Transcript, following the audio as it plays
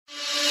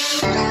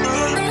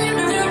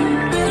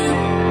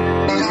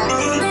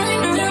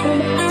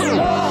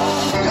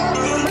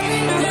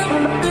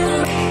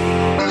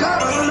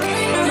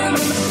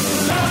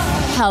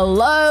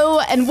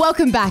Hello and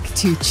welcome back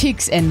to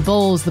Chicks and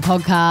Balls, the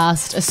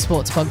podcast, a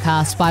sports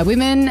podcast by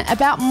women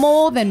about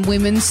more than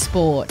women's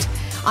sport.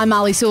 I'm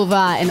Marley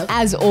Silva, and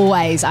as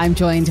always, I'm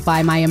joined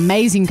by my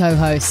amazing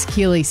co-hosts,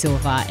 Keely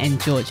Silva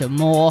and Georgia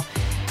Moore.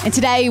 And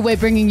today we're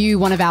bringing you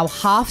one of our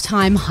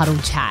halftime huddle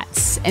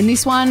chats, and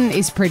this one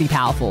is pretty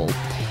powerful.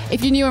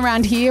 If you're new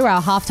around here,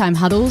 our halftime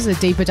huddles are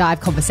deeper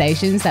dive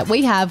conversations that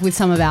we have with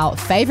some of our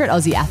favourite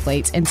Aussie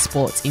athletes and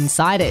sports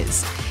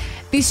insiders.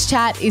 This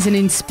chat is an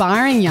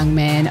inspiring young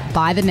man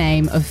by the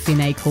name of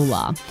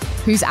Kula,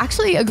 who's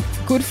actually a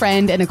good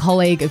friend and a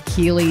colleague of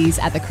Keely's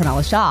at the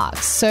Cronulla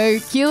Sharks. So,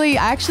 Keely,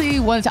 I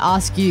actually wanted to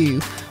ask you,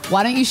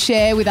 why don't you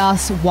share with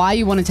us why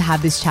you wanted to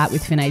have this chat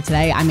with Finay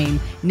today? I mean,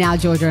 now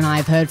Georgia and I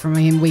have heard from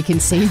him, we can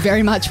see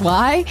very much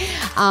why.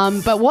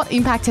 But what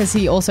impact has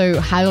he also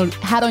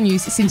had on you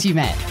since you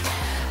met?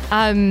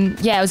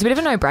 Yeah, it was a bit of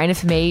a no-brainer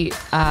for me.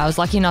 I was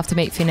lucky enough to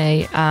meet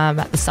Finay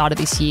at the start of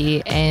this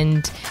year,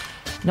 and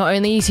not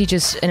only is he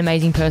just an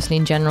amazing person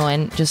in general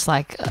and just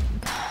like,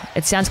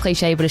 it sounds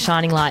cliche, but a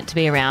shining light to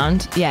be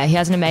around. Yeah, he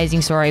has an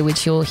amazing story,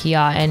 which you'll hear.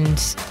 And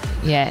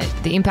yeah,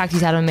 the impact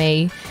he's had on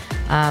me,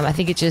 I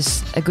think it's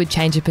just a good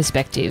change of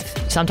perspective.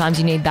 Sometimes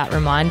you need that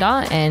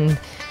reminder. And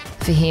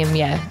for him,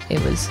 yeah,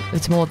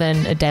 it's more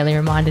than a daily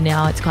reminder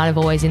now. It's kind of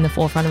always in the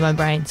forefront of my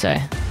brain. So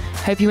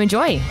hope you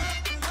enjoy.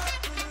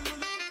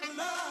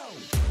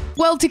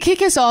 Well, to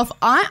kick us off,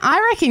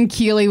 I reckon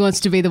Keely wants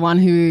to be the one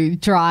who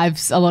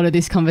drives a lot of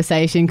this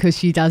conversation because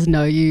she does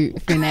know you,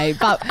 Finay.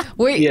 But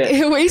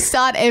we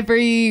start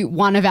every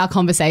one of our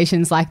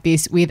conversations like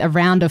this with a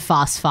round of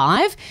Fast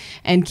Five,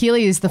 and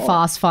Keely is the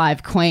Fast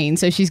Five queen.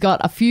 So she's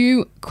got a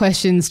few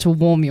questions to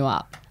warm you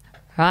up.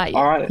 All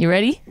right. You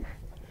ready?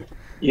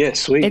 Yeah,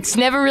 sweet. It's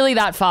never really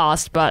that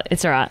fast, but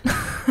it's all right.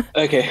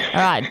 Okay.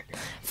 All right.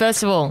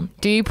 First of all,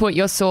 do you put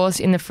your sauce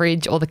in the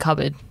fridge or the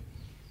cupboard?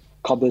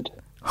 Cupboard.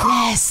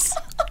 Yes.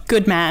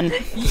 Good man.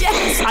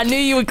 Yes. I knew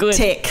you were good.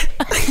 Tick.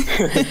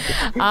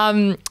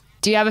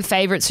 Do you have a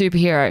favourite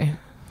superhero?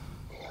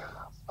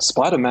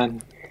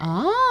 Spider-Man.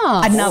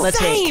 Ah. Another tick.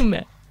 Same.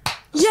 Yes,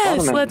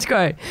 Spider-Man. let's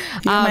go.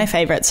 You're my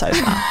favourite so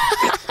far.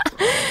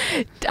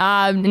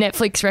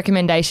 Netflix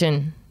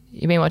recommendation.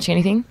 You been watching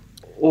anything?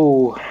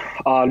 Oh,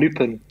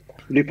 Lupin.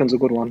 Lupin's a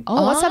good one.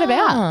 Oh, what's that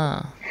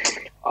about?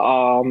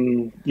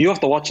 You have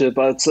to watch it,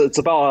 but it's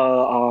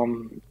about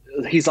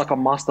he's like a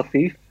master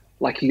thief.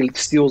 Like he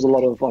steals a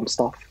lot of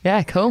stuff.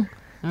 Yeah, cool.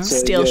 So,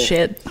 Steal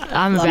shit.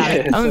 I'm about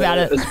it. I'm about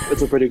it.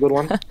 It's a pretty good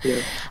one. Yeah.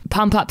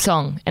 Pump up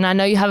song. And I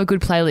know you have a good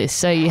playlist,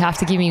 so you have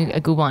to give me a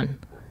good one.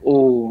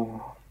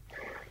 Oh,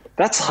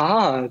 that's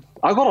hard.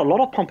 I got a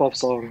lot of pump up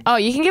songs. Oh,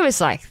 you can give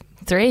us like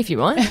 3 if you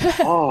want.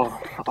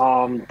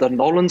 The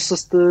Nolan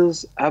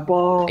sisters,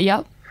 ABBA.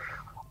 Yep.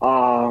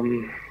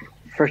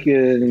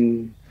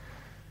 Freaking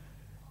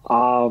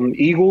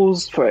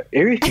Eagles for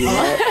everything.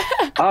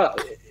 Right?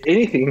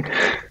 Anything.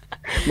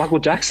 Michael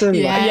Jackson.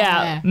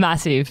 Yeah,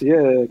 massive.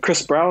 Yeah,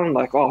 Chris Brown.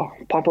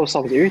 Pump up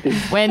songs, everything.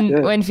 When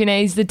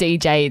Finay's the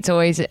DJ,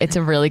 it's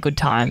a really good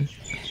time.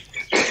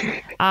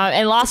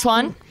 And last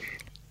one,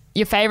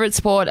 your favourite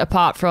sport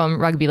apart from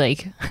rugby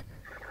league?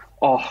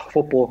 Oh,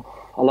 football.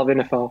 I love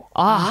NFL.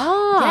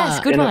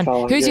 Yes, good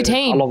NFL, one. Who's your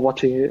team? I love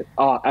watching it.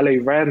 LA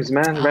Rams,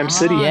 man. Ram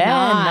City. Yeah,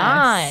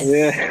 Nice.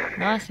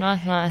 nice. Yeah.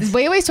 Nice.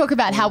 We always talk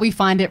about how we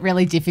find it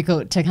really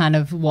difficult to kind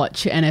of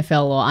watch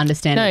NFL or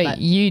understand it. No, But,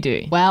 you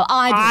do. well,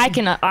 I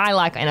do. I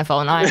like NFL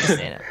and I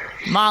understand it.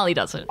 Marley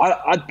doesn't.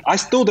 I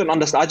still don't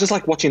understand. I just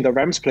like watching the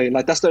Rams play.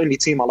 Like, that's the only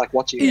team I like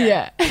watching.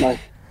 Yeah. Like,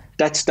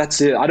 that's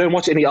it. I don't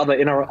watch any other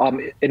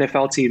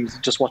NFL teams.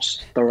 Just watch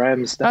the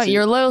Rams. That's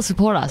You're it. a loyal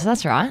supporter, so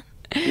that's right.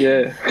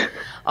 Yeah.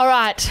 All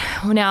right.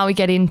 Well, now we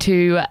get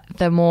into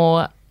the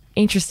more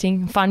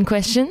interesting, fun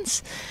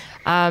questions.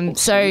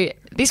 So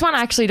this one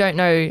I actually don't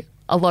know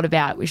a lot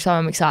about, which so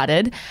I'm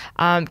excited.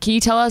 Can you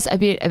tell us a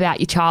bit about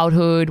your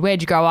childhood?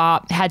 Where'd you grow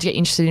up? How'd you get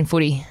interested in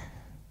footy?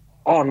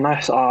 Oh,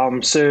 nice.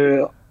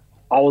 So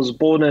I was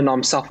born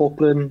in South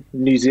Auckland,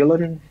 New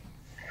Zealand.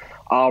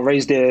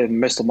 Raised there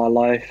most of my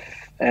life.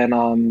 And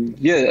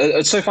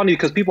it's so funny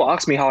because people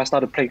ask me how I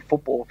started playing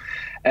football.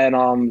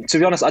 And to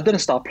be honest, I didn't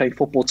start playing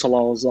football till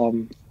I was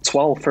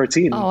 12,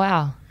 13. Oh,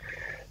 wow.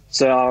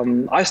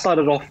 So I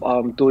started off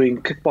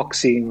doing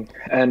kickboxing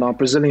and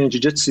Brazilian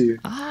Jiu-Jitsu.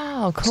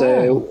 Oh, cool.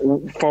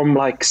 So from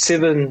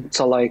 7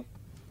 to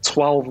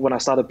 12 when I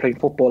started playing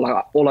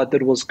football, all I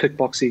did was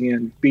kickboxing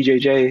and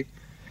BJJ.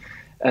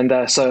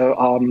 And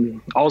so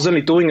I was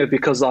only doing it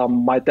because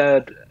my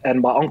dad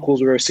and my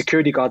uncles were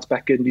security guards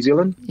back in New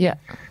Zealand. Yeah.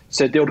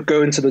 So they would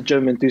go into the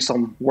gym and do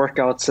some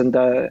workouts,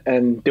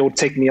 and they would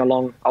take me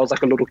along. I was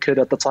like a little kid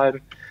at the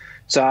time,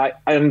 so I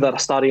ended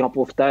up starting up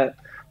with that.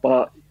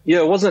 But yeah,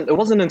 it wasn't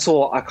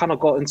until I kind of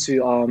got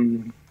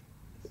into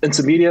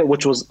intermediate,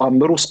 which was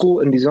middle school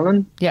in New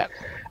Zealand. Yeah.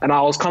 And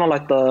I was kind of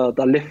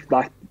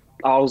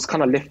I was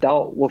kind of left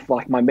out with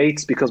my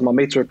mates because my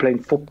mates were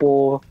playing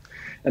football,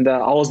 and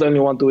I was the only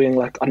one doing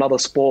another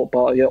sport.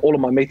 But yeah, all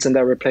of my mates in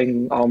there were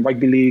playing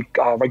rugby league,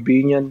 rugby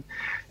union.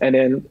 And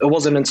then it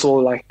wasn't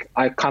until like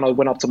I kind of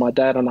went up to my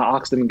dad and I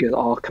asked him,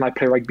 "Oh, can I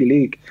play rugby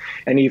league?"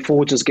 And he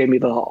full just gave me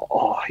the,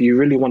 "Oh, you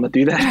really want to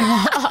do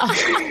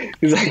that?"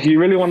 He's like, "You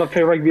really want to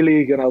play rugby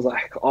league?" And I was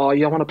like, "Oh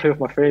yeah, I want to play with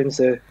my friends."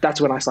 So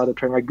that's when I started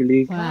playing rugby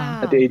league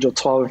at the age of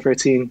 12 and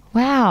 13.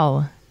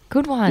 Wow.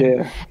 Good one.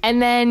 Yeah.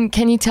 And then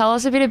can you tell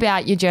us a bit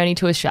about your journey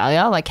to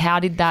Australia? Like, how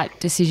did that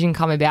decision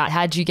come about?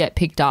 How did you get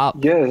picked up?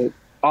 Yeah.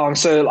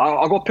 So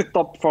I got picked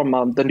up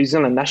from the New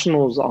Zealand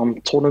Nationals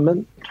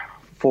tournament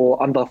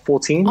for under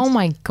 14s. Oh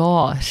my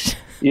gosh.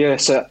 Yeah,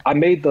 so I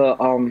made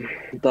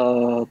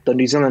the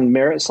New Zealand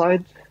merit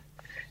side,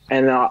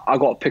 and I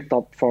got picked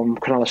up from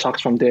Kula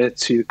Sharks from there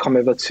to come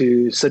over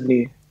to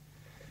Sydney,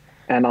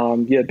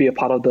 and be a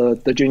part of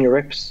the junior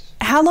reps.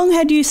 How long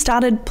had you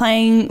started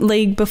playing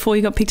league before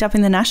you got picked up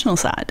in the national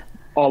side?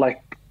 Oh,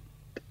 like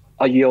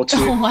a year or two.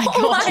 Oh my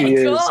God. 2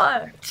 years.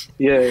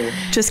 Yeah.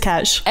 Just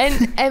cash.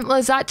 And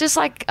was that just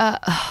like,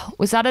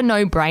 was that a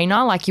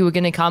no-brainer? Like you were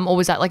going to come, or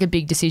was that like a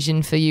big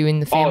decision for you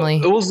and the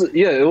family? It was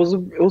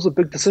a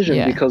big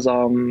decision because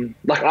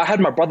like I had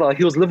my brother,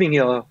 he was living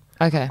here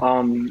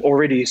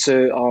already,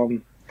 so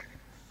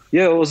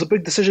it was a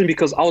big decision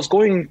because I was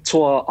going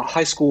to a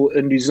high school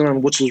in New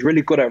Zealand which was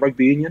really good at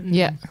rugby union.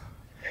 Yeah.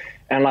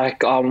 And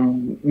like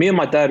me and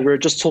my dad, we were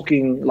just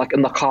talking like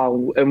in the car,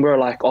 and we were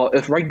like, "Oh,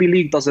 if rugby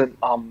league doesn't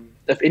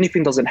if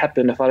anything doesn't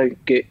happen, if I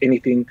don't get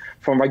anything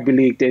from rugby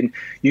league, then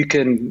you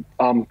can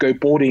go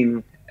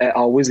boarding at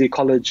our Wesley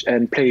College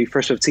and play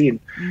first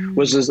 15,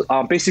 which is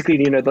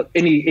basically,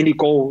 any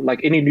goal, like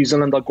any New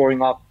Zealander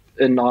growing up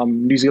in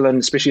New Zealand,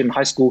 especially in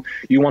high school,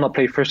 you want to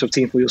play first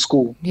 15 for your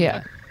school."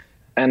 Yeah.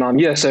 And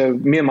so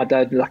me and my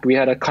dad, like we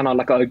had a kind of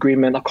like an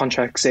agreement, a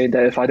contract saying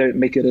that if I don't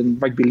make it in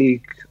rugby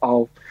league,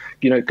 I'll,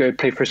 go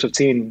play first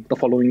 15 the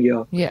following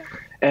year. Yeah.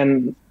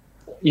 And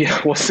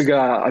once again,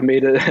 I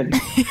made it and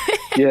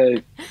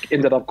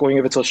ended up going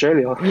over to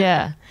Australia.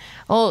 Yeah.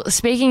 Well,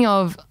 speaking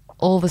of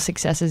all the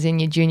successes in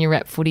your junior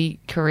rep footy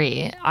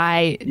career,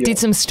 I did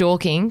some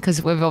stalking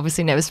because we've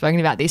obviously never spoken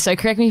about this. So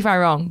correct me if I'm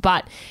wrong,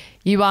 but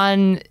you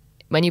won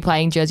when you're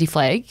playing Jersey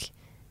Flag.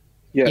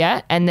 Yeah.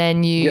 Yeah. And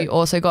then you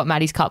also got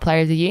Maddie's Cup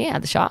Player of the Year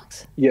at the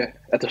Sharks. Yeah,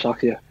 at the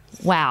Sharks, yeah.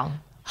 Wow.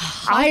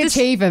 High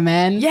achiever,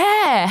 man.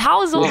 Yeah.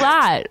 How was all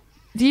that?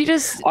 Do you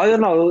just I don't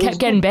know. kept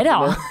getting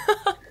better?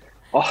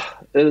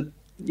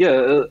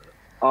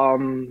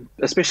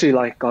 Especially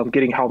like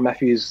getting Hal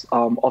Matthews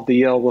of the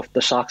year with the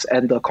Sharks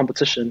and the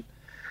competition.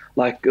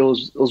 Like it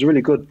was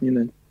really good,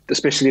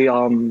 especially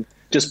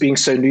just being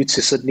so new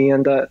to Sydney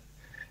and that,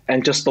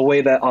 and just the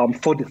way that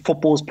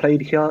football's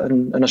played here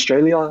in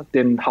Australia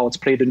than how it's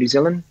played in New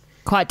Zealand.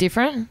 Quite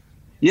different?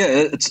 Yeah,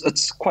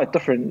 it's quite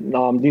different.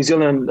 New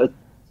Zealand,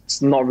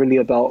 it's not really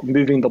about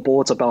moving the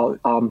ball. It's about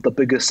the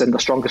biggest and the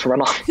strongest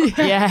runner.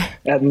 Yeah.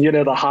 And,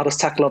 the hardest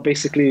tackler,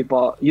 basically.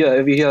 But,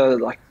 over here,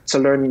 like, to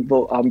learn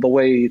the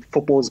way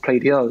football is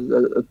played here,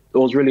 it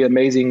was really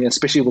amazing,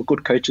 especially with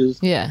good coaches.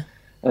 Yeah.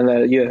 And,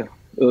 it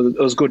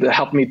was good. It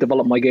helped me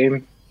develop my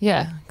game.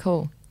 Yeah,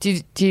 cool.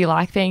 Do you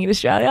like being in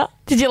Australia?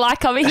 Did you like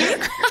coming here?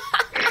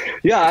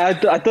 Yeah,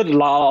 I did. I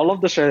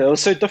loved Australia. It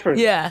was so different.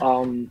 Yeah.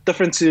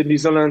 Different to New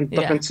Zealand,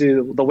 different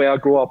to the way I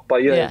grew up.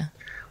 But,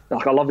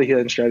 like, I love it here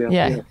in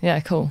Australia. Yeah,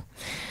 cool.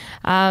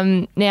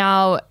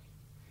 Now,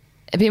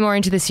 a bit more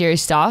into the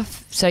serious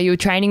stuff. So you were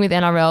training with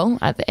NRL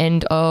at the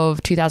end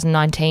of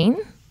 2019.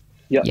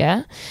 Yeah.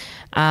 Yeah.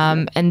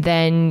 And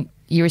then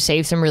you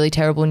received some really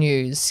terrible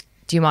news.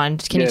 Do you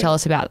mind? Can you tell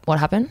us about what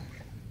happened?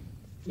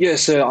 Yeah,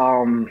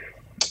 so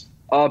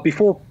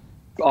before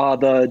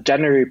the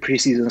January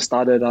preseason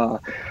started,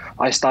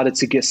 I started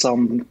to get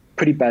some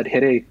pretty bad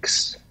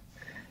headaches.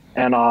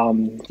 And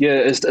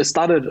it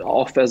started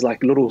off as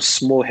like little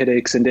small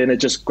headaches, and then it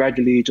just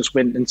gradually just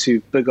went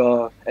into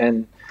bigger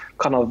and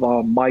kind of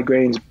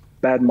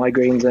bad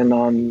migraines.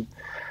 And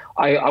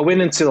I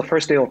went into the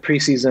first day of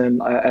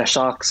preseason at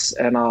Sharks,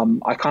 and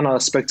I kind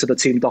of spoke to the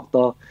team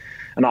doctor,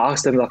 and I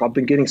asked him, like, I've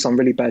been getting some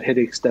really bad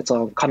headaches that's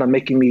kind of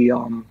making me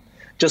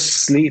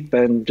just sleep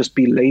and just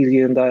be lazy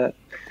and that.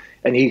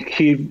 And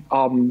he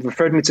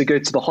referred me to go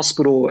to the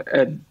hospital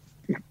and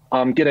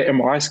get an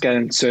MRI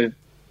scan. So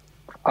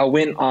I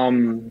went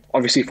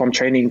obviously from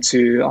training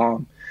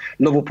to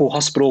Liverpool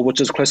Hospital, which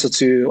is closer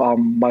to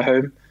my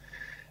home,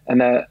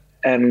 and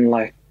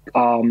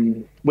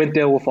went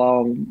there with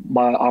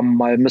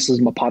my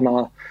missus, my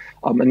partner,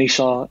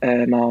 Anisha,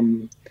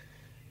 and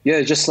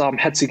just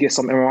had to get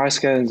some MRI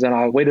scans, and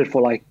I waited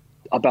for like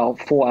about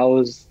 4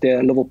 hours there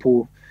at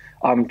Liverpool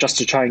just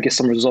to try and get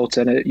some results,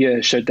 and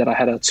it showed that I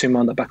had a tumor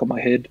on the back of my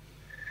head,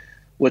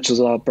 which is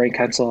brain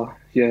cancer.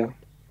 Yeah.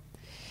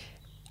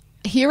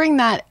 Hearing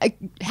that,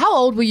 how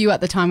old were you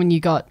at the time when you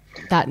got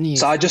that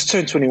news? So I just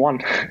turned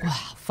 21. Wow,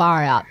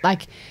 far out.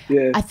 Like,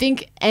 I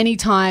think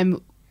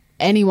anytime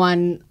any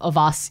one of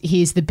us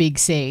hears the big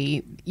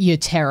C, you're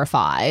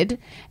terrified.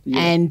 Yeah.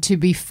 And to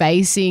be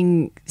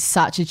facing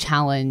such a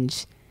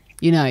challenge,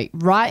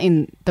 right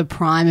in the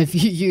prime of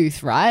your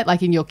youth, right?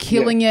 Like, and you're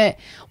killing it.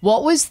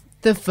 What was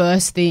the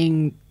first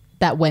thing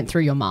that went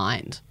through your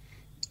mind?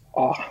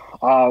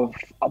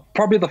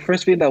 Probably the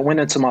first thing that went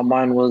into my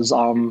mind was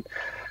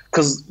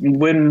because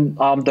when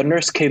the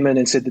nurse came in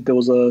and said that there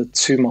was a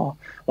tumor,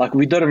 like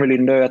we didn't really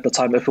know at the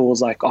time if it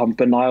was like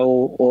benign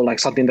or like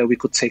something that we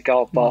could take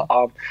out. But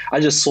I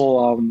just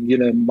saw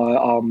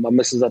my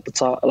missus at the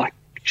time, like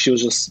she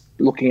was just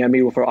looking at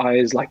me with her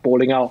eyes like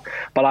bawling out.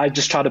 But I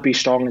just tried to be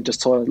strong and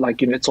just told her like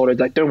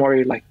don't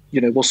worry, like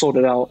we'll sort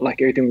it out,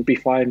 like everything will be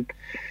fine.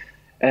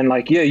 And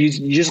like you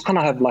just kind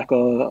of have like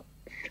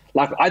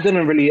I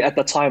didn't really at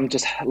the time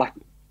just like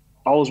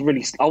I wasn't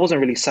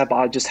really sad, but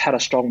I just had a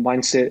strong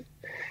mindset,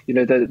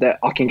 that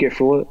I can get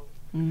through it.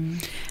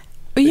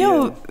 Were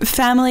your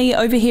family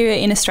over here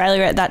in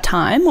Australia at that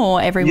time, or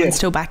everyone's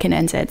still back in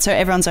NZ? So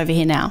everyone's over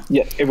here now?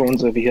 Yeah,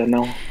 everyone's over here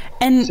now.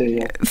 And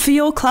for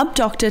your club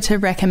doctor to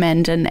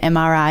recommend an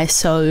MRI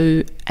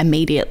so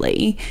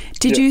immediately,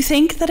 did you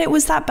think that it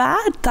was that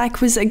bad?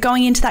 Like, was it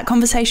going into that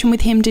conversation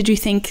with him, did you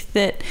think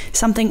that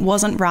something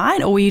wasn't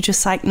right? Or were you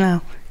just like,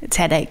 no, it's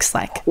headaches?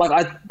 Like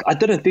I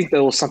didn't think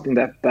there was something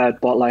that bad,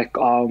 but like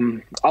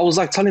I was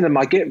like telling them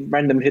I get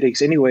random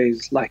headaches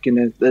anyways. Like,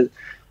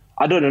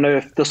 I don't know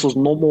if this was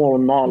normal or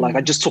not. Like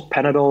I just took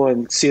Panadol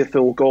and see if it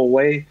will go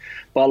away.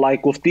 But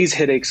like with these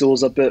headaches, it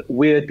was a bit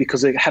weird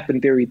because it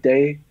happened every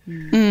day.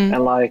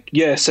 And like,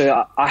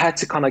 so I had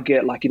to kind of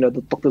get like,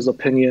 the doctor's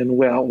opinion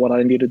what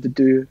I needed to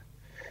do.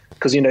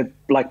 Because,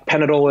 like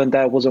Panadol and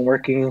that wasn't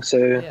working.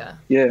 So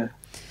yeah.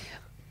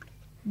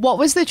 What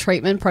was the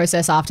treatment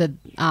process after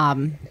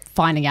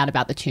finding out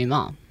about the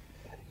tumor?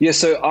 Yeah,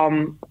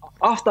 so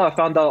after I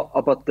found out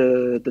about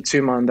the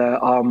tumor and that,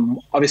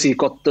 obviously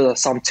got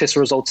some test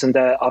results and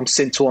that I'm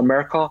sent to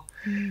America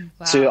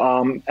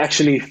to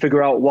actually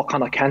figure out what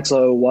kind of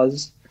cancer it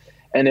was.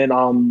 And then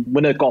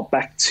when it got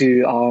back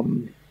to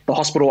the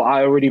hospital,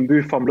 I already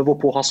moved from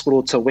Liverpool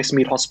Hospital to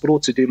Westmead Hospital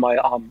to do my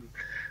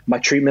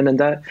treatment and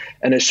that.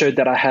 And it showed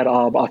that I had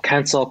a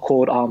cancer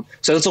called,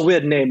 so it's a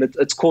weird name.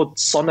 It's called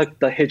Sonic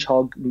the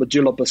Hedgehog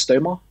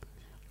medulloblastoma.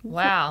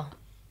 Wow.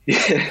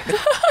 Yeah.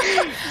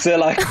 So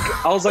like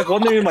I was like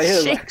wondering in my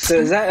head, like, so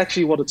is that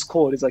actually what it's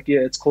called? It's like,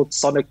 it's called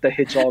Sonic the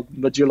Hedgehog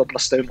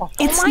medulloblastoma.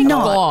 It's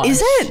not,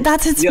 is it?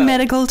 That's its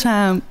medical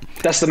term.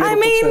 That's the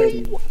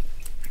medical term.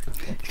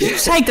 You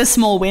take the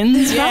small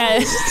wins,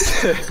 right?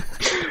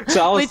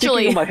 So I was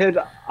thinking in my head,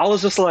 I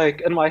was just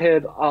like in my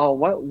head,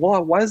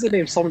 why is the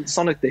name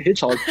Sonic the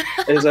Hedgehog?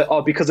 And it's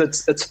like, because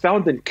it's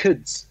found in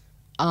kids.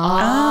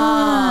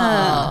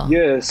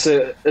 Yeah,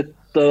 so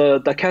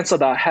the cancer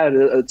that I had,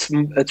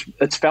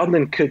 it's found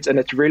in kids and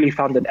it's really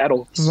found in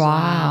adults.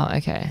 Wow.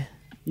 Okay.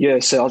 Yeah.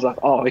 So I was like,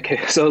 oh,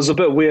 okay. So it was a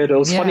bit weird. It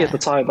was funny at the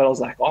time, but I was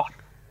like, oh,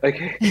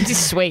 okay.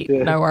 Just sweet.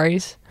 No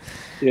worries.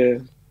 Yeah.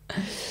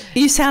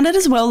 You sounded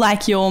as well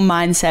like your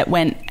mindset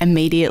went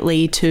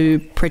immediately to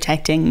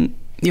protecting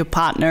your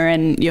partner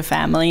and your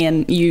family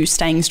and you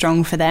staying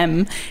strong for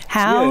them.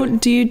 How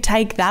do you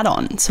take that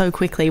on so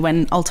quickly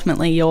when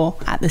ultimately you're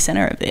at the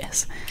center of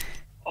this?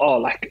 Oh,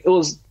 like it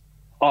was...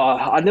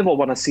 I never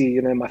want to see,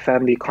 my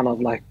family kind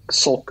of like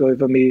sulk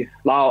over me.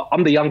 Like,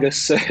 I'm the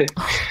youngest, so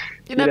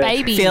you're the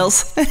baby.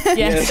 Feels.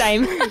 Yeah,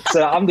 same.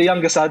 So I'm the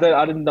youngest. I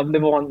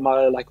never want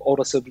my like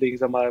older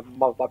siblings and my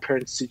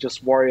parents to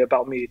just worry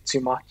about me too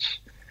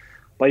much.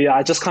 But yeah,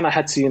 I just kind of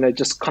had to,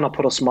 just kind of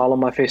put a smile on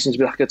my face and just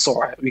be like, it's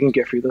all right. We can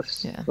get through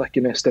this. Yeah. Like,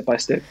 step by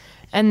step.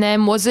 And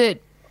then was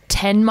it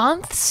 10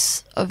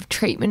 months of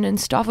treatment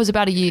and stuff? Was it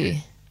about a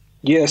year?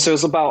 Yeah, so it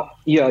was about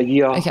a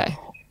year. Okay.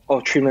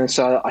 Of treatment.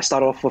 So I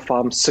started off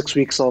with 6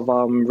 weeks of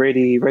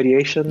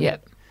radiation.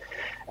 Yep.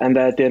 And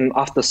then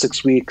after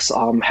 6 weeks,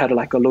 had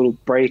like a little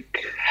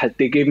break.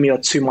 They gave me a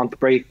 2-month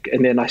break,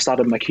 and then I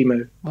started my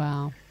chemo.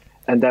 Wow.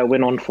 And that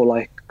went on for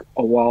like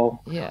a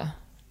while. Yeah.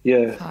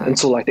 Yeah,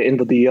 until like the end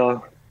of the year.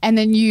 And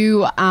then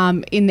you,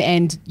 in the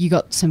end, you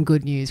got some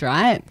good news,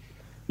 right?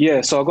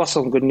 Yeah, so I got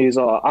some good news.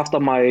 After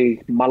my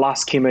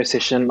last chemo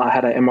session, I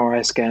had an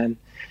MRI scan,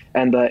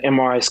 and the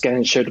MRI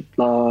scan showed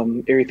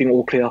everything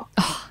all clear.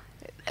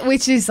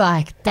 Which is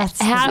like,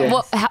 that's...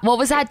 What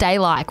was that day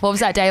like? What was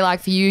that day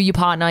like for you, your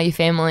partner, your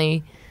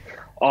family?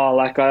 Oh,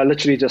 like I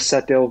literally just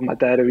sat there with my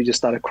dad and we just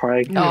started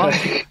crying. Oh,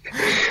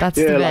 that's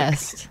the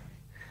best.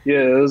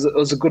 It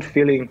was a good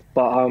feeling.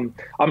 But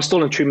I'm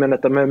still in treatment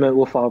at the moment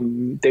with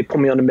they put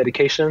me on the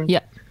medication. Yeah.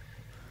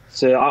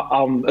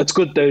 So it's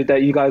good though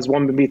that you guys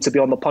wanted me to be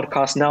on the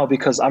podcast now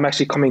because I'm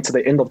actually coming to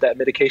the end of that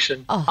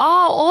medication. Oh,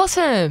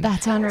 awesome.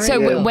 That's unreal.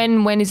 So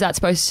when is that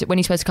when are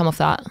you supposed to come off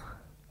that?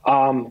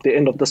 The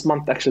end of this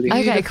month, actually.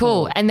 Okay,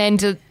 cool. And then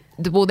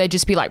will there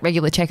just be like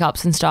regular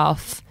checkups and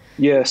stuff?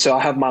 Yeah, so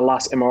I have my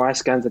last MRI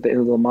scans at the end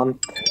of the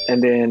month,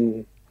 and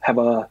then have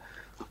a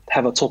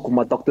talk with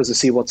my doctors to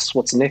see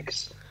what's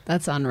next.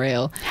 That's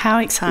unreal. How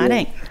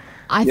exciting!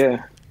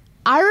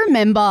 I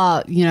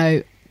remember,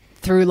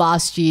 through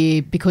last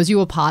year, because you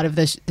were part of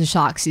the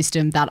Shark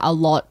system, that a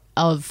lot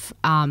of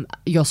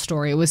your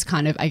story was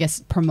kind of, I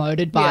guess,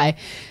 promoted by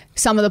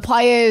some of the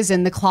players,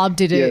 and the club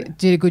did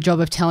a good job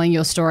of telling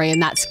your story,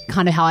 and that's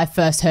kind of how I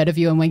first heard of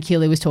you. And when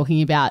Keely was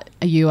talking about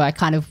you, I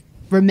kind of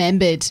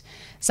remembered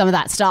some of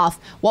that stuff.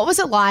 What was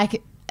it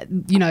like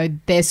you know,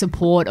 their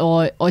support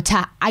or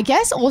to, I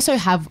guess, also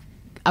have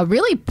a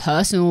really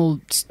personal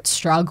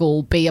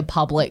struggle be a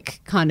public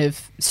kind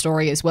of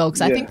story as well?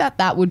 Because I think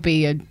that would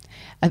be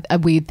a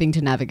weird thing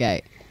to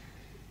navigate.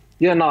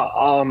 Yeah,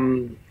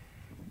 no,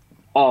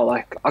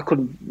 like I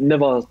could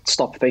never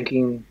stop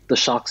thanking the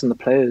Sharks and the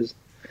players.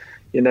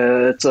 You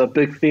know, it's a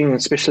big thing,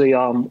 especially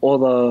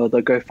all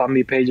the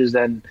GoFundMe pages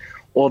and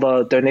all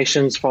the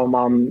donations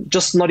from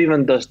just not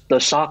even the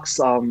Sharks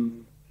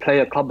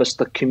player club, but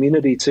the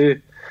community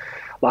too.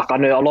 Like I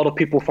know a lot of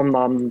people from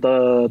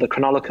the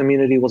Cronulla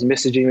community was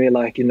messaging me,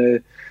 like, you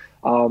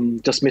know,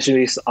 just messaging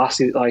me,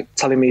 asking, like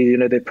telling me, you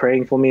know, they're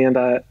praying for me and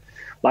that.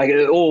 Like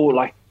it all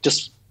like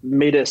just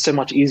made it so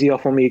much easier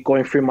for me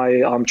going through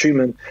my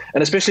treatment,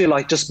 and especially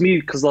like just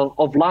me because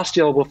of last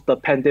year with the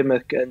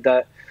pandemic and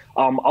that.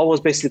 I was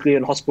basically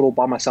in hospital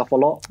by myself a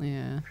lot.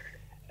 Yeah.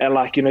 And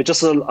like, you know,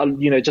 just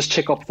just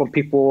check up from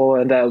people,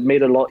 and that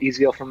made it a lot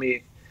easier for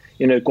me,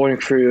 you know, going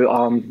through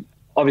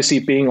obviously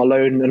being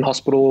alone in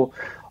hospital,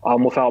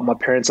 without my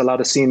parents allowed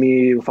to see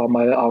me, without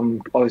my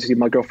obviously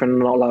my girlfriend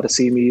not allowed to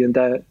see me and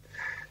that.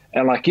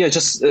 And like, yeah,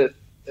 just it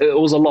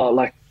was a lot,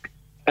 like,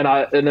 and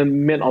it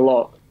meant a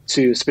lot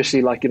too,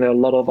 especially like, you know, a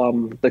lot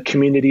of the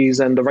communities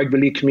and the rugby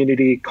league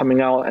community coming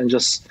out and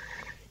just,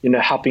 you know,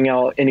 helping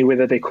out any way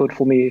that they could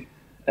for me.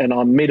 And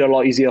made it a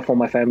lot easier for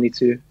my family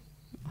too.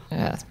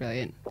 Yeah, That's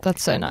brilliant.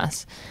 That's so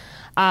nice.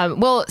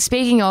 Well,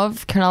 speaking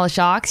of Cronulla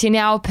Sharks, you're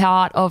now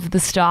part of the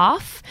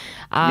staff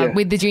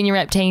with the junior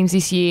rep teams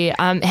this year.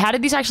 How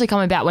did this actually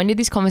come about? When did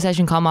this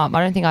conversation come up?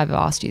 I don't think I've ever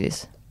asked you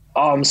this.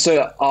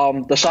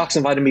 So the Sharks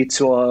invited me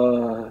to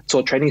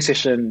a training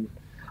session.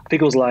 I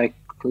think it was like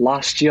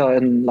last year,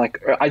 and like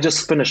I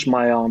just finished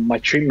my my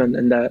treatment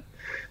and that.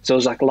 So it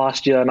was like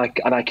last year, and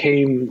I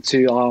came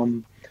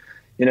to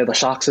you know, the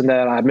Sharks in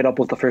there. I met up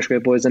with the first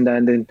grade boys in there,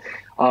 and then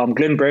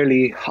Glenn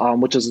Brayley,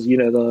 which is, you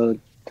know,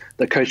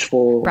 the coach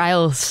for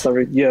Brails.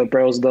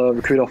 Brails, the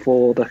recruiter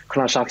for the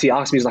Cronulla Sharks. He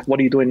asked me, he's like, "What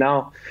are you doing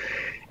now?"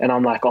 And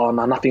I'm like, "Oh,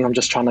 no, nothing. I'm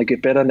just trying to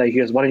get better." And he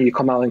goes, "Why don't you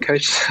come out and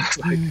coach?" I was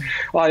like,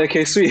 "Oh,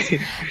 okay,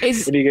 sweet."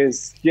 And he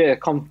goes, "Yeah,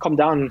 come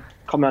down,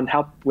 come and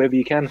help wherever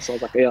you can." So I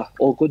was like, "Yeah,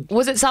 all good."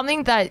 Was it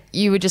something that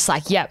you were just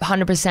like, "Yep,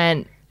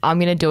 100%. I'm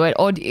going to do it"?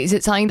 Or is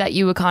it something that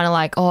you were kind of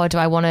like, "Oh, do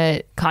I want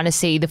to kind of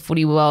see the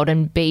footy world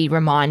and be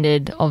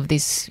reminded of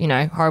this, you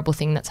know, horrible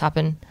thing that's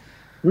happened"?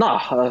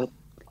 Nah,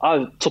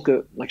 I took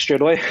it like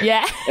straight away.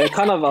 Yeah. It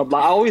kind of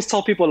like, I always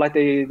tell people, like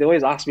they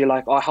always ask me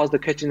like, "Oh, how's the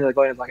coaching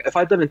going?" Like if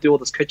I didn't do all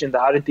this coaching,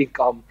 that I don't think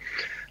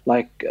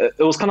like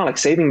it was kind of like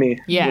saving me.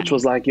 Yeah. Which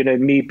was like, you know,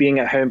 me being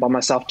at home by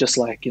myself, just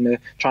like, you know,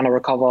 trying to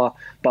recover,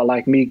 but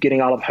like me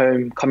getting out of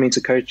home, coming to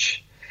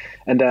coach,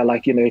 and then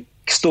like, you know,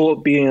 still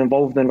being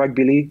involved in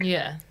rugby league.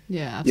 Yeah.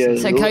 Yeah,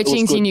 absolutely. So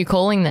coaching's your new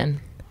calling then?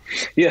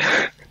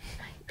 Yeah.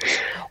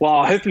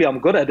 Well, hopefully I'm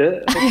good at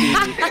it.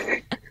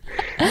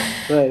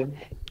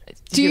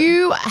 Do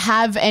you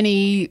have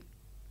any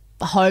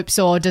hopes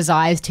or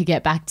desires to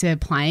get back to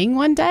playing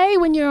one day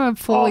when you're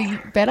fully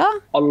better?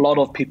 A lot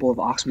of people have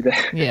asked me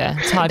that. Yeah,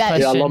 it's a hard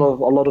question. Yeah, a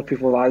lot of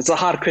people have asked. It's a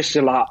hard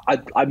question. Like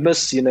I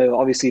miss, you know,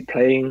 obviously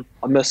playing.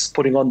 I miss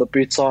putting on the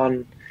boots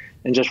on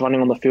and just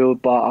running on the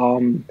field. But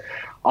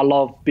I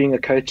love being a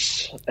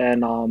coach,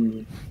 and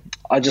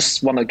I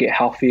just want to get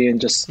healthy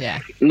and just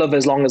live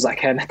as long as I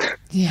can.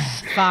 Yeah,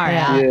 far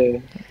out. Yeah.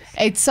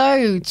 It's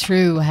so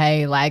true,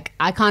 hey. Like,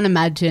 I can't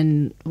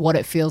imagine what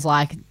it feels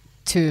like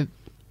to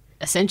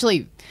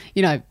essentially,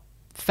 you know,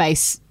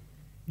 face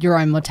your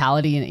own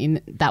mortality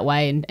in that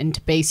way and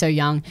to be so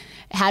young.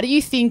 How do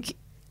you think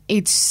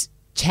it's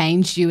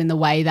changed you in the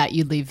way that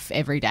you live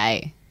every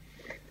day?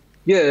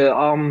 Yeah,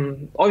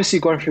 obviously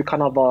going through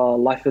kind of a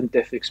life and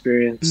death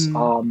experience.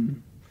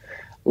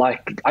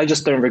 Like, I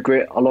just don't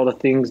regret a lot of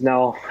things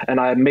now, and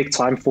I make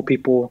time for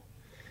people,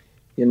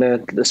 you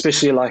know,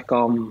 especially like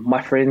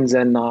my friends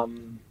and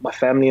my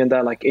family and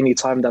that. Like, any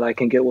time that I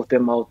can get with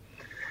them, I'll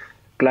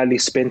gladly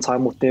spend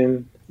time with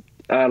them.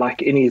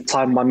 Like, any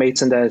time my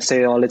mates and that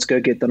say, "Oh, let's go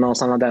get dinner," or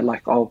something like that,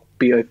 like, I'll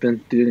be open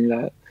to doing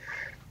that.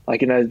 Like,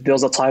 you know, there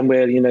was a time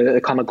where, you know,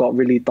 it kind of got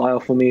really dire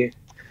for me.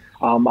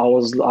 I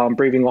was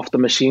breathing off the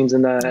machines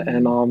and that,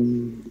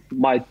 and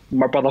my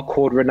brother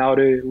called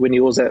Ronaldo when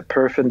he was at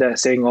Perth and that,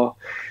 saying, "Oh,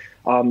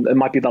 it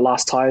might be the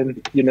last time,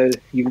 you know,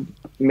 you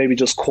maybe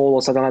just call,"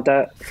 or something like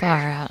that. Far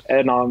out.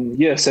 And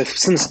yeah, so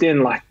since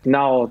then, like,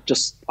 now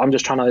I'm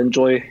just trying to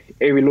enjoy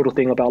every little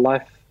thing about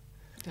life,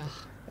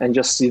 and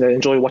just, you know,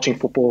 enjoy watching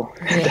football.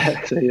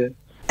 Yeah. So, yeah.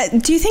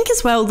 Do you think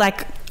as well,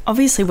 like,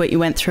 obviously what you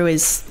went through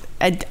is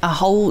a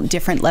whole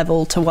different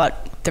level to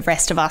what the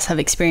rest of us have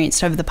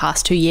experienced over the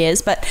past 2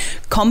 years, but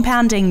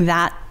compounding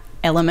that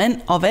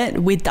element of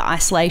it with the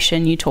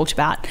isolation you talked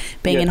about,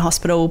 being in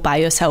hospital by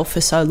yourself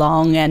for so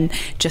long, and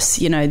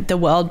just, you know, the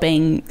world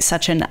being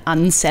such an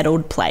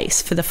unsettled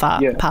place for the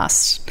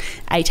past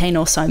 18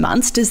 or so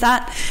months, does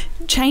that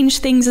change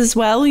things as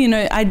well? You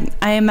know,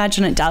 I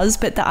imagine it does,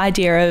 but the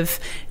idea of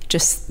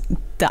just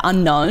the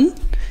unknown.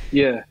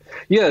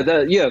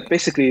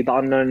 Basically the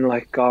unknown,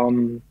 like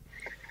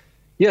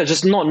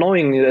just not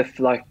knowing if,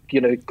 like, you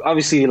know,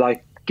 obviously,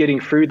 like, getting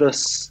through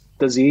this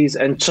disease,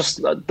 and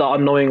just the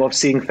unknowing of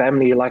seeing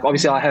family. Like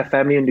obviously I have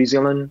family in New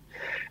Zealand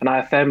and I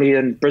have family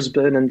in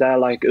Brisbane, and they're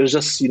like, it was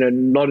just,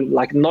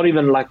 not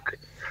even like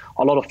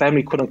a lot of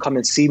family couldn't come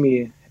and see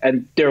me,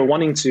 and they're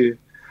wanting to.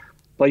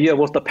 But yeah,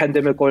 with the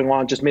pandemic going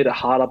on, it just made it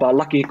harder. But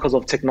lucky because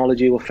of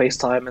technology with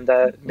FaceTime, and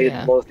that made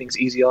a lot of things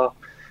easier.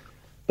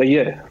 But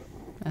yeah.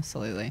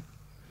 Absolutely.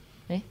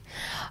 Okay,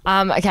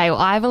 well,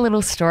 I have a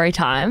little story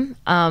time.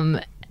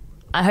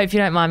 I hope you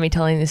don't mind me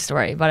telling this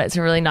story, but it's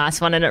a really nice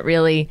one, and it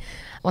really,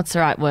 what's the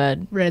right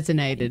word?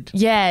 Resonated.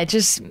 Yeah,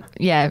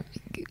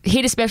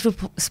 hit a special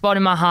spot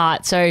in my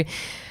heart. So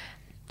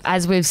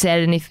as we've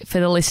said, and for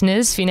the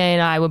listeners, Finney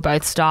and I were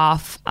both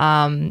staff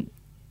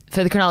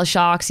for the Cronulla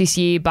Sharks this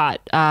year,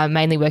 but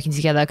mainly working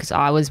together because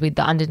I was with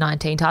the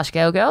under-19 Tash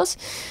Gale girls.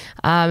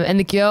 And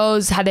the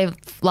girls had their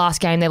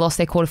last game, they lost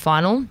their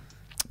quarterfinal.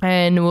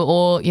 And we're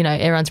all,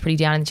 everyone's pretty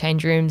down in the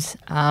change rooms.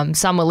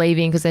 Some were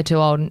leaving because they're too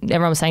old.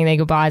 Everyone was saying their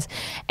goodbyes.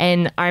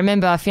 And I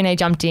remember Finney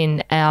jumped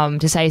in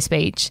to say a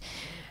speech.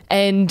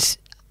 And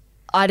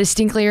I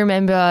distinctly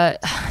remember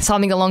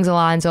something along the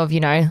lines of,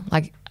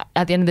 like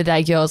at the end of the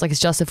day, girls, like it's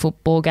just a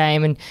football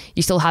game and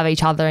you still have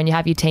each other and you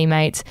have your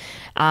teammates.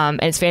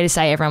 And it's fair to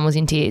say everyone was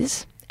in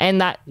tears. And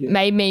that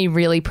made me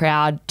really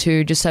proud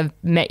to just have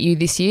met you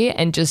this year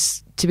and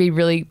just to be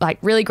really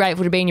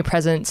grateful to be in your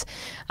presence.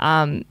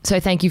 So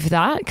thank you for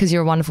that, because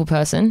you're a wonderful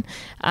person.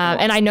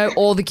 And I know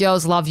all the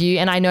girls love you,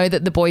 and I know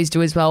that the boys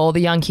do as well. All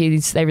the young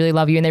kids, they really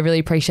love you and they really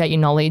appreciate your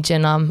knowledge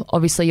and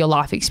obviously your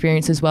life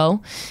experience as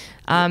well.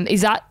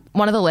 Is that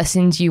one of the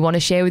lessons you want to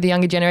share with the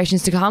younger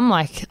generations to come?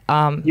 Like,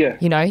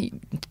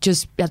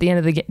 just at the end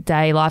of the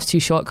day, life's too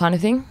short kind of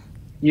thing?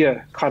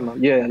 Yeah, kind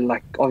of. Yeah,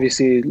 like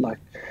obviously, like,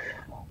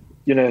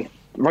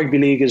 rugby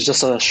league is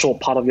just a short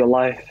part of your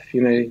life.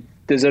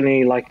 There's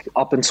only like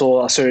up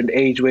until a certain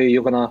age where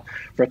you're gonna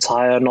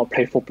retire, not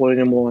play football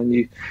anymore, and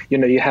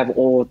you have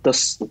all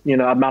this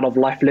amount of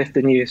life left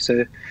in you.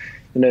 So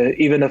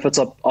even if it's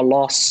a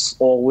loss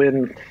or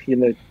win,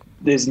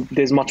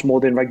 there's much more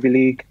than rugby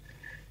league.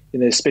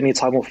 Spending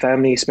time with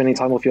family, spending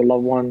time with your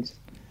loved ones,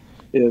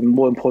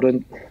 more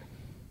important.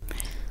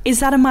 Is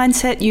that a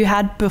mindset you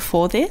had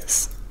before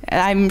this?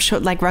 I'm sure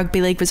like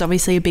rugby league was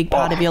obviously a big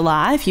part of your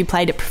life. You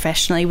played it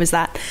professionally. Was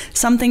that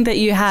something that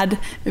you had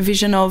a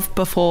vision of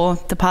before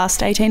the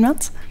past 18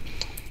 months?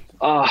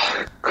 When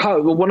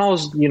I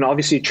was,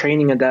 obviously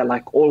training and that,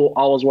 like all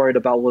I was worried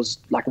about was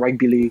like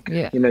rugby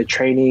league,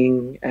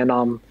 training and,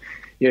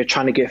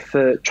 trying to get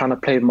fit, trying to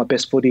play my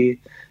best footy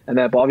and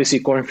that. But obviously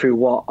going through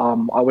what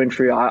I went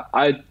through,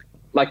 I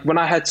like when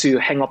I had to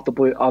hang up the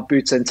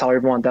boots and tell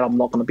everyone that I'm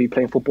not going to be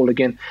playing football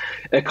again,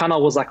 it kind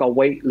of was like a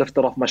weight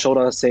lifted off my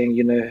shoulder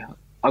saying,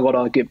 I got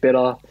to get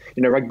better.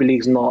 Rugby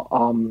league's not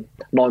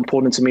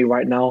important to me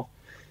right now.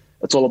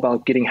 It's all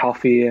about getting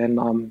healthy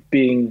and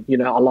being,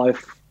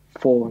 alive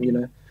for,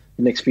 the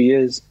next few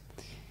years.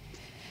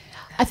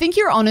 I think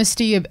your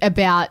honesty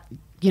about,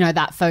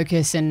 that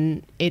focus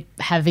and it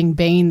having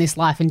been this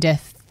life and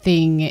death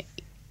thing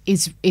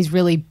is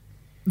really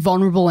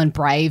vulnerable and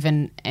brave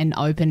and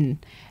open.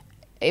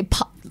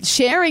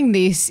 Sharing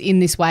this in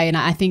this way, and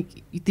I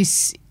think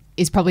this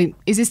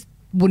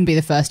wouldn't be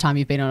the first time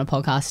you've been on a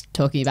podcast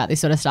talking about this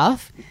sort of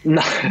stuff.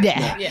 No.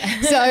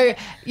 Yeah. So,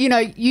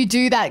 you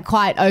do that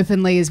quite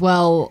openly as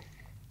well.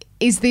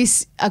 Is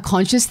this a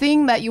conscious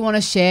thing that you want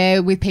to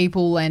share with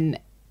people and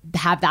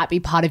have that be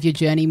part of your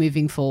journey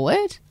moving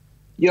forward?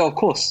 Yeah, of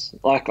course.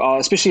 Like,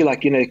 especially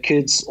like,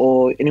 kids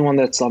or anyone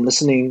that's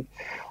listening,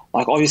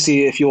 like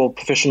obviously if you're a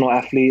professional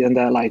athlete and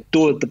that, like,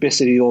 do it the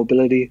best of your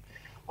ability.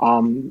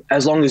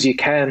 As long as you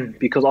can,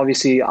 because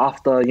obviously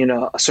after,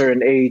 a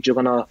certain age, you're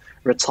going to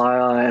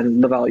retire and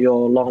live out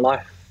your long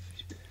life.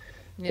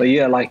 Yeah. But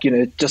yeah, like,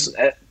 just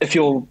if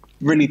you're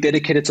really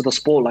dedicated to the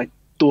sport, like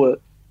do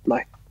it,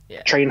 like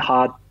train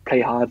hard,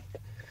 play hard.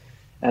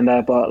 And,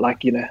 but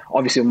like,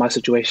 obviously in my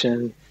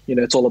situation,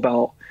 it's all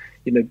about,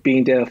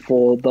 being there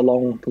for the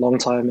long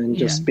time and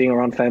just being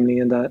around family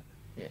and that.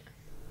 Yeah.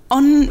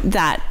 On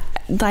that,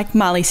 like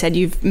Marley said,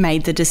 you've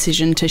made the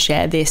decision to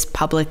share this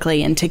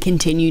publicly and to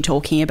continue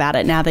talking about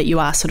it now that you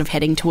are sort of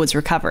heading towards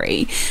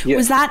recovery. Yeah.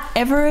 Was that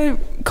ever a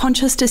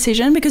conscious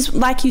decision? Because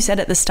like you said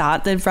at the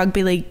start, the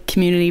rugby league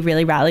community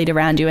really rallied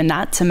around you and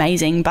that's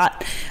amazing.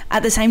 But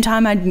at the same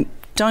time, I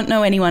don't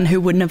know anyone who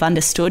wouldn't have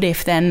understood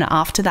if then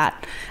after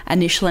that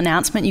initial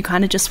announcement, you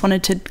kind of just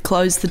wanted to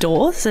close the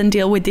doors and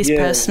deal with this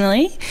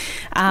personally.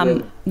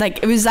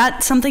 Like, was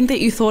that something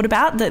that you thought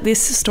about, that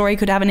this story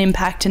could have an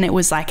impact and it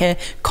was like a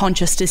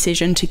conscious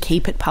decision to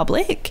keep it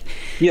public?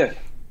 Yeah,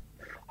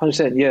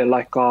 100%.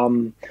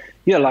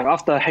 Yeah, like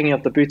after hanging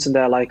up the boots and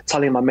they're like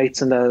telling my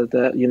mates and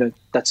that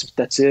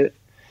that's it.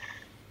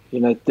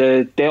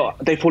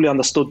 They fully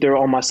understood. They're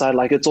on my side.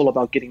 Like, it's all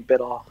about getting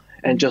better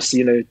and just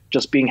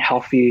being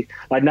healthy.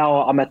 Like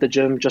now I'm at the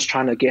gym just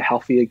trying to get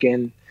healthy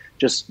again,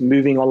 just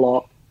moving a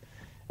lot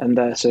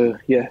and so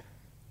yeah.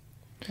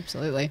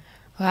 Absolutely.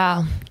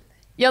 Wow.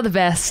 You're the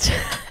best.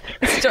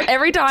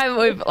 Every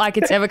time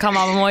it's ever come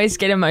up, I'm always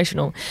get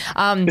emotional.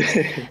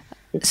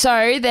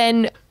 So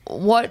then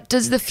what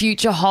does the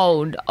future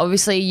hold?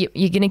 Obviously,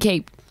 you're going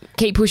to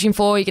keep pushing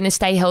forward. You're going to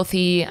stay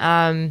healthy.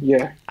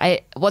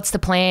 What's the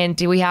plan?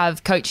 Do we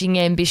have coaching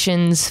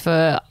ambitions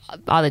for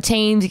other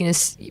teams? You're going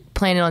to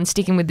planning on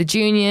sticking with the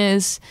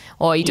juniors,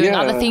 or are you doing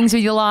other things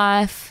with your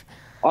life?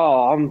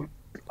 Oh,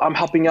 I'm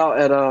helping out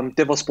at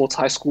Devil Sports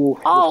High School.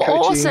 Oh, with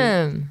coaching.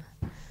 awesome!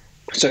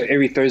 So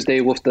every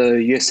Thursday with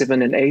the year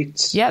 7 and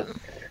 8. Yep.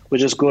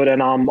 Which is good,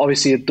 and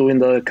obviously doing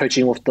the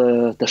coaching with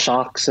the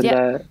Sharks and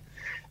that,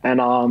 and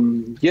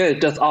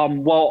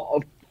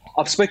well,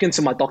 I've spoken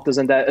to my doctors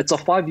and that it's a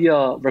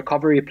 5-year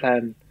recovery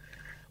plan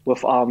with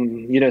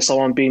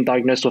someone being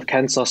diagnosed with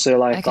cancer. So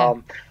like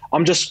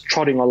I'm just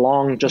trotting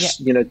along,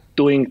 just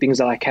doing things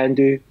that I can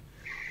do,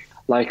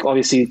 like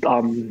obviously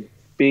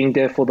being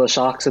there for the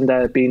Sharks and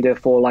that, being there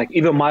for like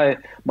even my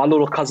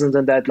little cousins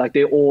and that, like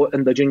they're all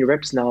in the junior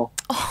reps now.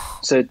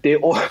 So they're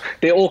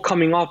all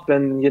coming up,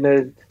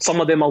 and some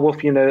of them are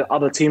with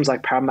other teams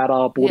like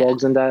Parramatta,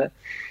 Bulldogs and that.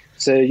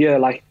 So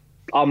like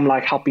I'm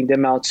like helping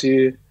them out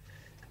too,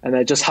 and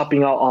then just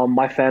helping out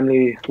my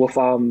family with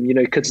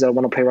kids that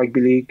want to play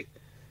rugby league.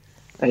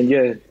 And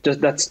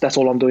just that's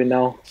all I'm doing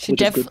now. Should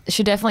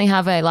definitely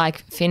have a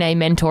like Finay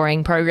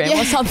mentoring program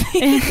or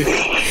something.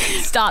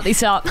 Start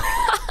this up.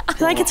 I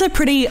feel like it's a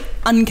pretty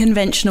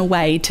unconventional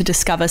way to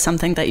discover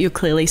something that you're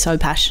clearly so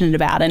passionate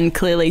about and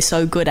clearly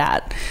so good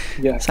at.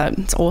 Yeah. So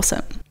it's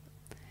awesome.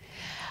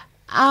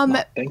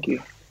 Thank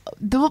you.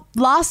 The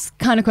last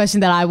kind of question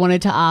that I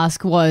wanted to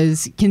ask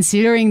was,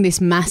 considering this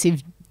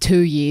massive 2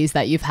 years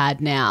that you've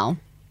had now,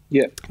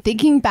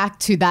 thinking back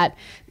to that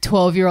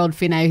 12-year-old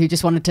Finay who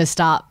just wanted to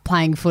start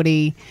playing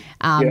footy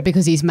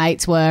because his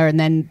mates were, and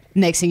then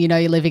next thing you know,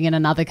 you're living in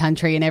another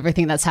country and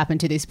everything that's happened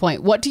to this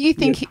point. What do you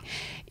think,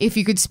 if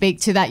you could speak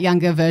to that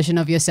younger version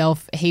of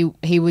yourself,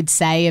 he would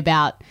say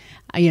about,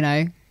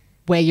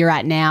 where you're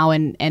at now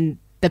and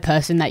the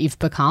person that you've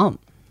become?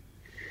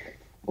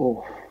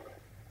 Oh.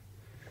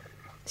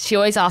 She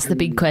always asks the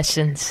big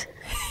questions.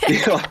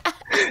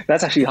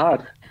 That's actually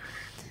hard.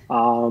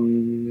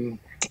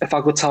 If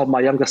I could tell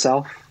my younger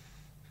self.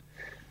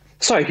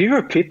 Sorry, can you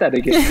repeat that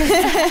again?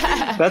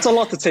 That's a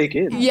lot to take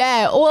in.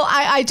 Yeah, well,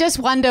 I just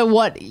wonder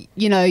what,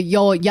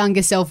 your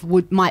younger self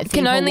might think.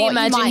 Can only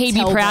imagine he'd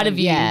be proud of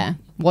you. Yeah,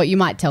 what you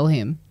might tell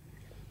him.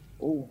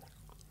 Oh,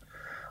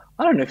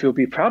 I don't know if he'll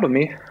be proud of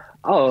me.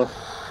 Oh.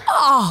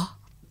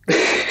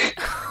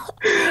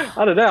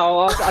 I don't know.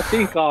 I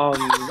think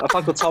if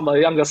I could tell my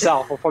younger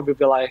self, I'll probably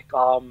be like,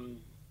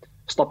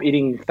 stop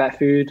eating fat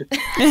food.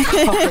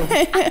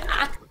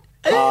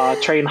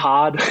 Train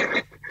hard.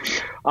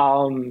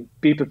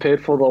 Be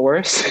prepared for the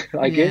worst.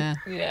 I guess.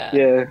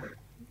 Yeah.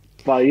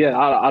 But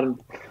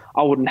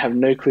I wouldn't have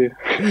no clue.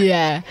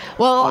 Yeah.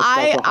 Well,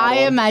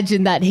 I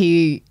imagine that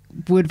he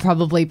would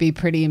probably be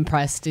pretty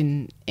impressed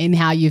in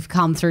how you've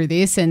come through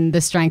this and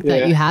the strength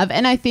that you have,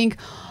 and I think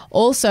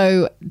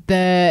also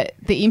the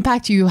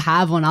impact you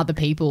have on other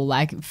people.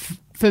 Like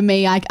for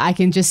me, I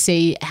can just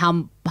see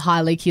how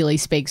highly Keely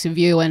speaks of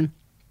you and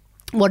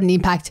what an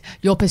impact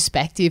your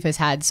perspective has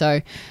had.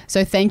 So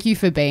thank you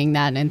for being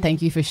that, and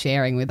thank you for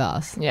sharing with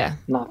us. Yeah.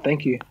 No,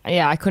 thank you.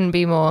 Yeah, I couldn't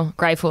be more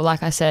grateful,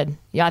 like I said.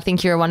 Yeah, I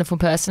think you're a wonderful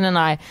person, and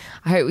I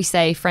hope we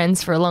stay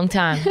friends for a long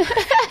time.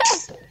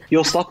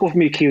 You're stuck with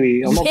me,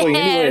 Keely. I'm not going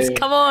anywhere. Yes,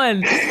 come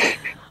on.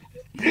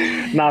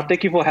 Nah,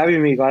 thank you for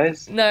having me,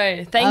 guys.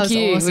 No, thank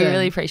you. Awesome. We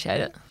really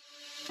appreciate it.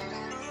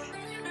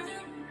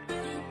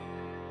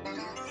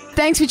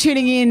 Thanks for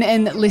tuning in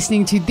and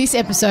listening to this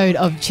episode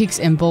of Chicks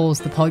and Balls,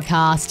 the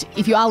podcast.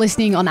 If you are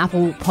listening on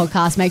Apple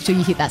Podcasts, make sure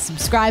you hit that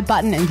subscribe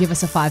button and give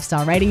us a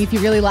 5-star rating if you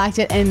really liked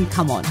it. And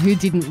come on, who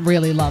didn't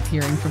really love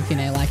hearing from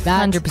Finay like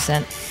that?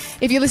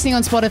 100%. If you're listening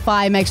on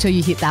Spotify, make sure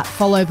you hit that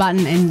follow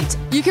button, and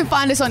you can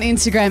find us on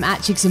Instagram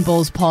at Chicks and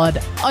Balls Pod,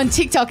 on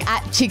TikTok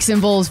at Chicks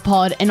and Balls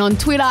Pod, and on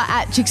Twitter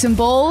at Chicks and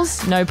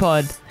Balls. No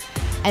pod.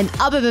 And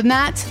other than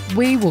that,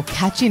 we will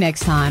catch you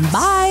next time.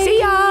 Bye. See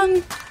ya.